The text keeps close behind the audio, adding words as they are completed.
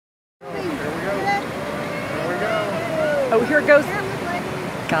Oh, here it goes.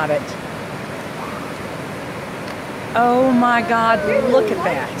 Got it. Oh my God, look at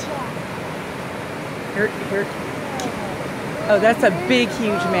that. Here. Oh, that's a big,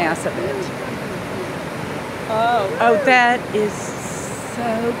 huge mass of it. Oh, that is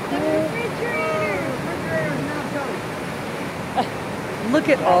so cool. Look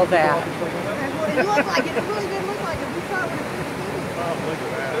at all that. It looked like it. It really did look like it. We saw it when it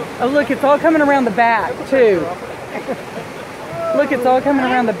Oh, look, it's all coming around the back, too. Look, it's all coming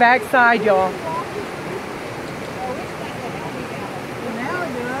around the back side, y'all. Now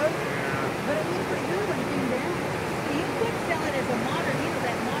it does. But it looked pretty good when it came down. You could sell it as a modern,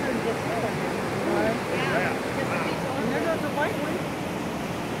 that modern distiller. Yeah. And there goes the white one.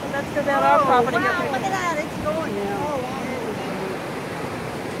 Well, let's go down our property. Wow, look at that. It's going now.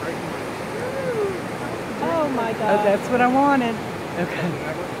 Oh my God. Oh, that's what I wanted. Okay. No,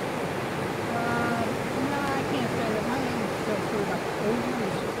 I can't say that. My name is still through like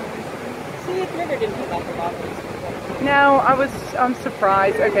See, if River didn't put back the bottles. No, I'm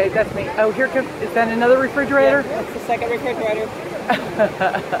surprised. Okay, that's me. Oh, here comes, is that another refrigerator? Yeah, that's the second refrigerator.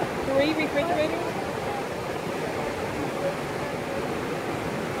 3 refrigerators?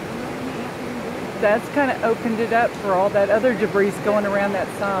 That's kind of opened it up for all that other debris going around that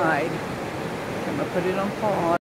side. I'm going to put it on pause.